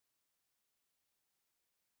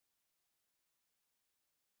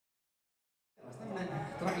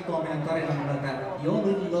tragikoominen tarina nimeltä You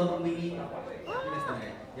Only Love Me. Mitäs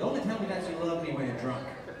menee? You Only Tell Me That You Love Me When You're Drunk.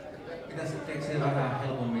 Pitäisi keksiä vähän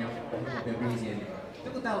helpommin ja helpompia biisiä.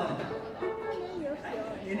 Joku tällainen täällä.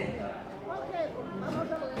 Niin.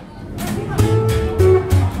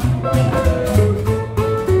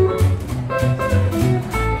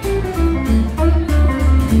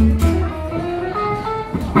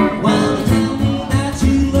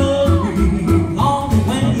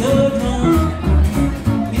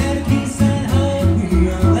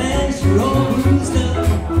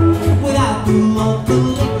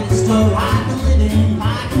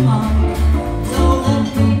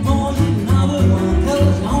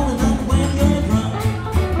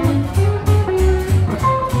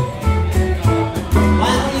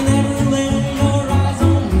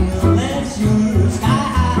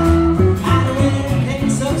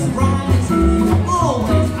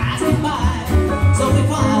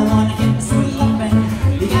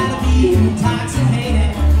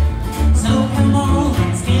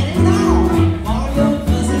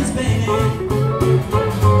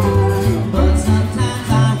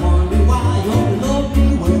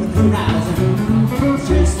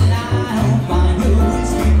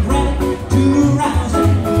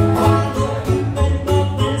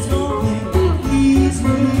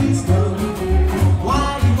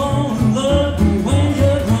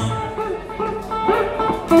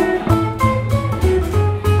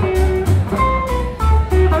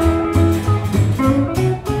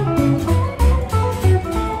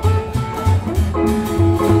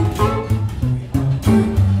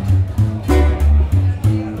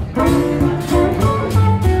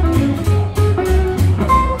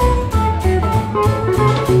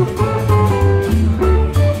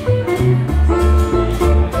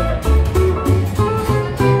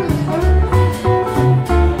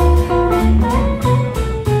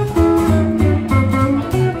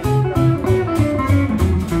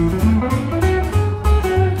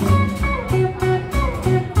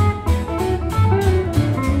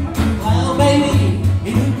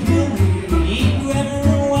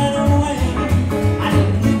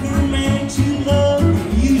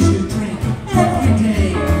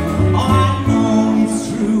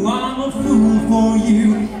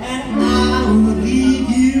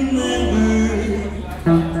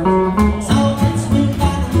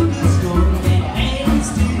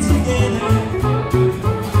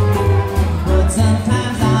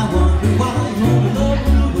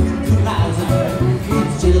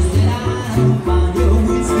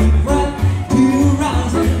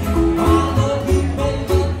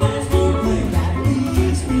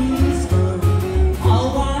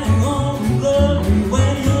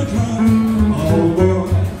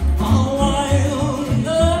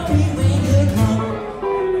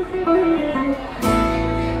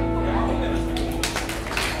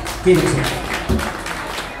 Kiitoksia.